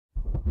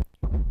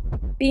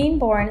Being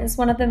born is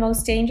one of the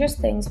most dangerous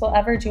things we'll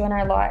ever do in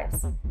our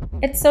lives.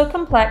 It's so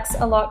complex,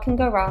 a lot can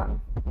go wrong.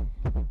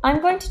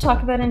 I'm going to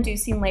talk about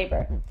inducing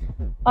labor.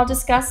 I'll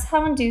discuss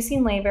how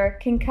inducing labor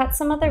can cut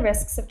some of the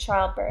risks of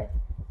childbirth,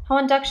 how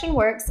induction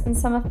works, and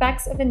some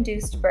effects of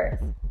induced birth.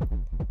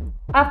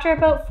 After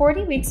about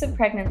 40 weeks of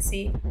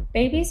pregnancy,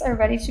 babies are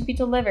ready to be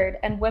delivered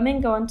and women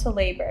go into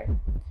labor.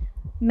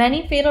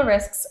 Many fatal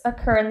risks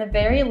occur in the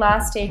very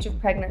last stage of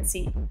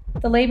pregnancy,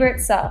 the labor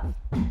itself.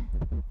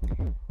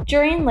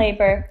 During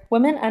labor,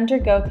 women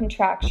undergo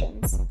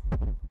contractions,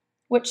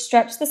 which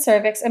stretch the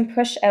cervix and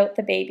push out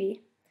the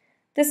baby.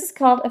 This is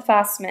called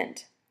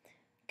effacement.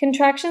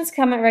 Contractions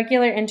come at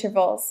regular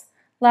intervals,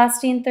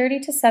 lasting 30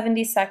 to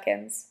 70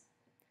 seconds.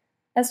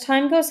 As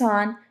time goes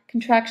on,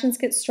 contractions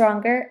get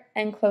stronger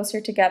and closer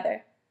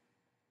together.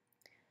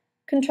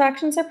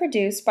 Contractions are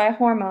produced by a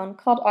hormone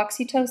called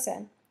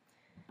oxytocin.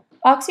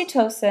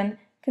 Oxytocin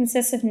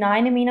consists of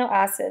 9 amino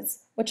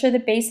acids, which are the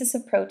basis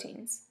of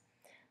proteins.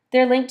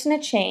 They're linked in a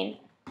chain,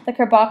 the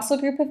carboxyl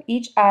group of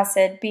each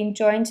acid being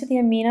joined to the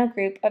amino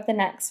group of the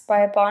next by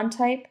a bond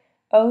type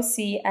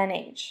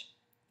OCNH.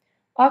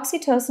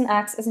 Oxytocin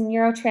acts as a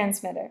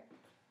neurotransmitter.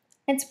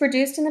 It's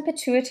produced in the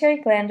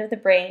pituitary gland of the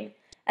brain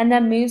and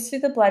then moves through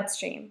the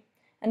bloodstream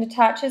and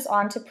attaches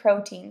onto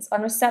proteins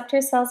on receptor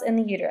cells in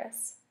the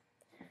uterus.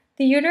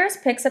 The uterus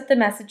picks up the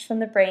message from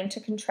the brain to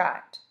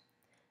contract.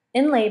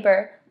 In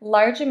labor,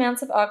 large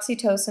amounts of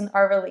oxytocin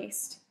are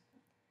released.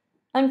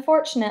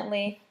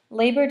 Unfortunately,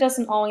 labor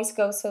doesn't always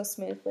go so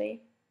smoothly.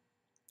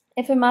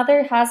 If a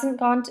mother hasn't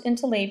gone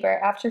into labor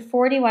after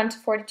 41 to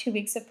 42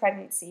 weeks of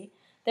pregnancy,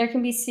 there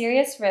can be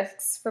serious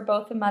risks for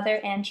both the mother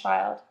and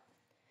child.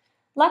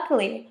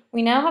 Luckily,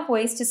 we now have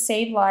ways to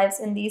save lives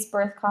in these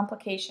birth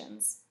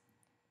complications.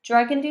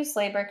 Drug-induced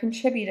labor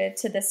contributed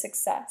to this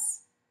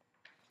success.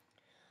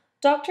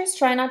 Doctors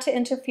try not to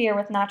interfere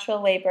with natural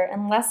labor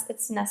unless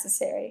it's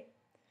necessary.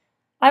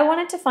 I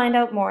wanted to find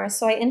out more,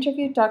 so I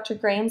interviewed Dr.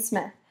 Graham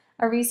Smith,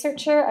 a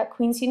researcher at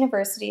Queen's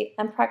University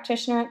and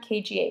practitioner at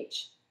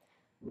KGH.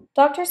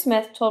 Dr.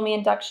 Smith told me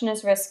induction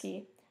is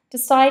risky.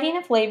 Deciding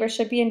if labor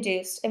should be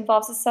induced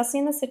involves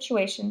assessing the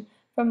situation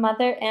from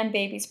mother and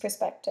baby's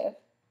perspective.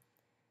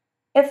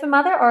 If the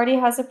mother already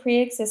has a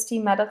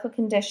pre-existing medical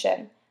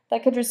condition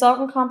that could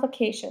result in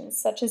complications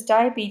such as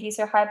diabetes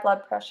or high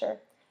blood pressure,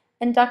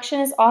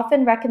 induction is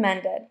often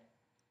recommended.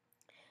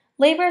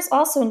 Labor is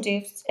also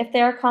induced if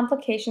there are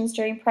complications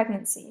during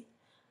pregnancy.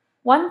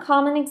 One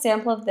common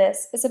example of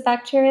this is a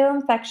bacterial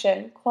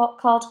infection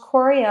called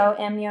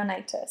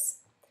chorioamnionitis,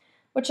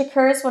 which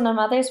occurs when a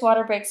mother's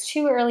water breaks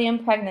too early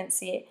in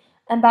pregnancy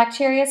and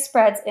bacteria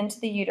spreads into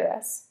the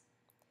uterus.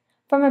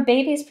 From a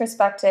baby's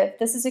perspective,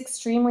 this is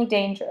extremely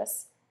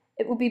dangerous.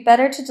 It will be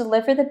better to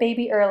deliver the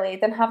baby early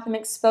than have them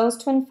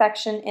exposed to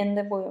infection in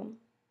the womb.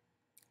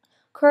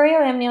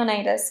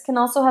 Chorioamnionitis can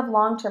also have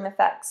long-term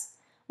effects.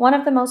 One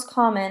of the most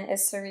common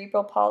is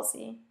cerebral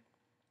palsy.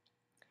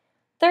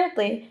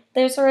 Thirdly,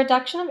 there's a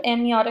reduction of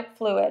amniotic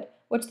fluid,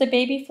 which the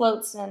baby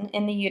floats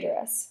in the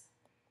uterus.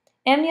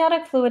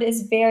 Amniotic fluid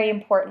is very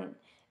important.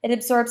 It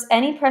absorbs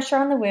any pressure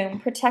on the womb,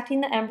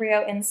 protecting the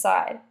embryo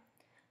inside.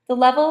 The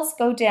levels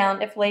go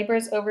down if labor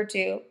is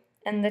overdue,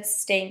 and this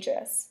is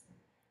dangerous.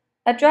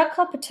 A drug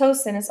called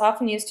Pitocin is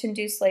often used to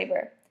induce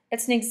labor.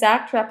 It's an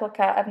exact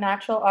replica of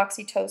natural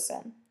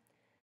oxytocin.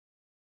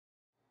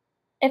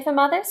 If a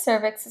mother's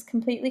cervix is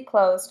completely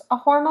closed, a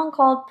hormone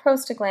called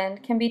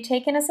prostaglandin can be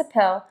taken as a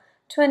pill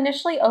to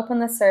initially open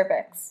the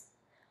cervix.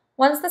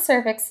 Once the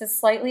cervix is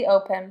slightly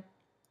open,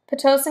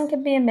 Pitocin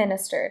can be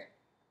administered.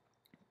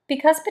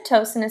 Because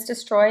Pitocin is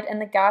destroyed in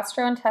the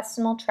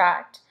gastrointestinal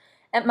tract,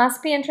 it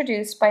must be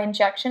introduced by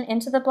injection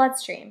into the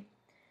bloodstream.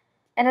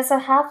 It has a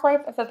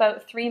half-life of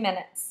about 3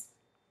 minutes.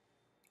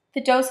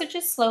 The dosage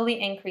is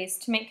slowly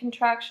increased to make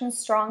contractions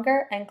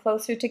stronger and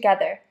closer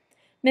together,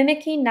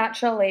 mimicking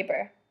natural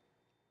labor.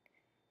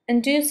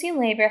 Inducing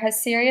labor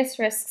has serious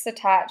risks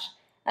attached,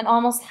 and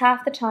almost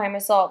half the time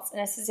results in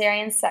a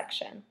cesarean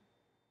section.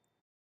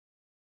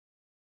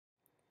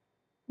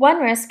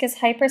 One risk is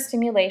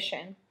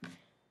hyperstimulation.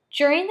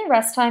 During the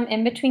rest time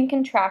in between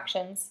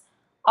contractions,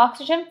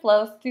 oxygen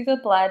flows through the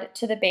blood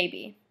to the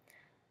baby.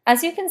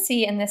 As you can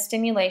see in this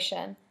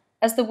stimulation,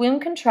 as the womb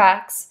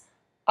contracts,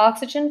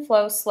 oxygen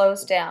flow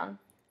slows down,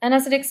 and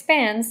as it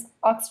expands,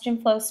 oxygen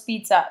flow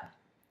speeds up.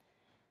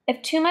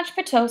 If too much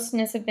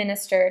Pitocin is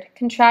administered,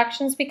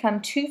 contractions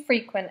become too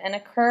frequent and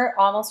occur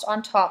almost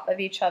on top of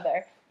each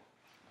other.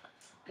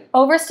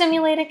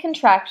 Overstimulated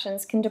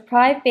contractions can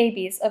deprive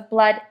babies of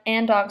blood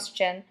and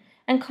oxygen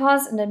and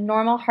cause an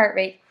abnormal heart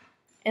rate.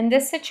 In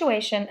this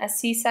situation, a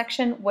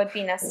C-section would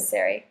be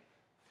necessary.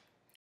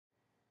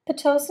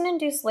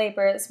 Pitocin-induced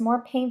labor is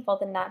more painful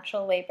than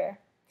natural labor.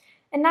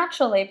 In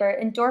natural labor,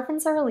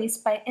 endorphins are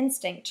released by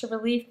instinct to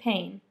relieve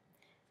pain.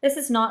 This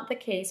is not the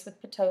case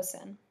with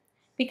Pitocin.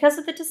 Because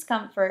of the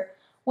discomfort,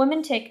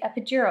 women take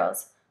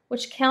epidurals,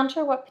 which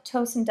counter what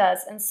Pitocin does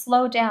and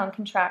slow down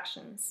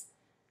contractions.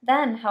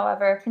 Then,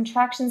 however,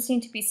 contractions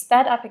seem to be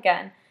sped up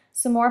again,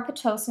 so more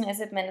Pitocin is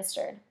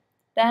administered.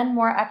 Then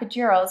more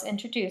epidural is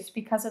introduced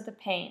because of the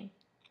pain.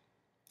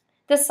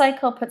 This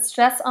cycle puts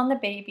stress on the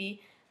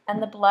baby,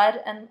 and the blood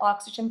and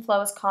oxygen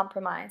flow is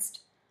compromised.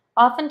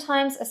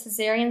 Oftentimes, a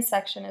cesarean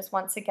section is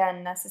once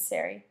again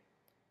necessary.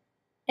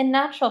 In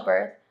natural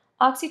birth,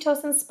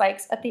 oxytocin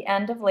spikes at the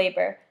end of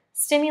labor,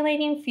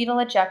 stimulating fetal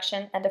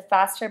ejection and a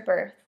faster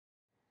birth.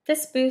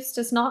 This boost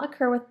does not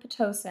occur with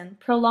Pitocin,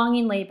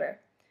 prolonging labor.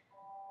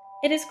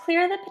 It is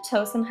clear that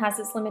Pitocin has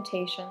its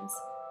limitations.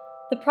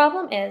 The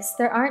problem is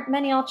there aren't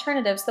many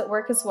alternatives that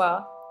work as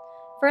well.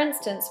 For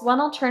instance,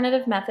 one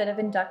alternative method of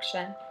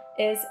induction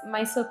is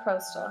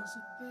misoprostol.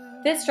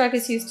 This drug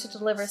is used to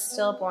deliver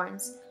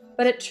stillborns,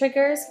 but it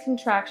triggers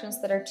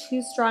contractions that are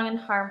too strong and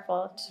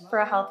harmful for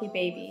a healthy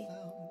baby.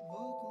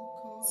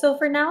 So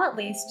for now at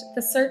least,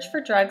 the search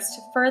for drugs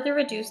to further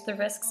reduce the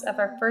risks of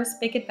our first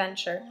big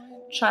adventure,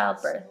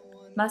 childbirth,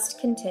 must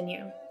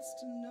continue.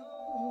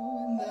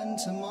 And then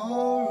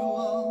tomorrow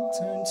I'll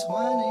turn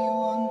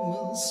 21.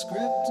 We'll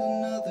script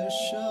another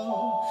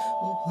show.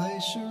 We'll play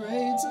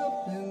charades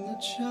up in the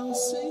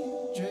Chelsea,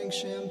 drink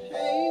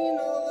champagne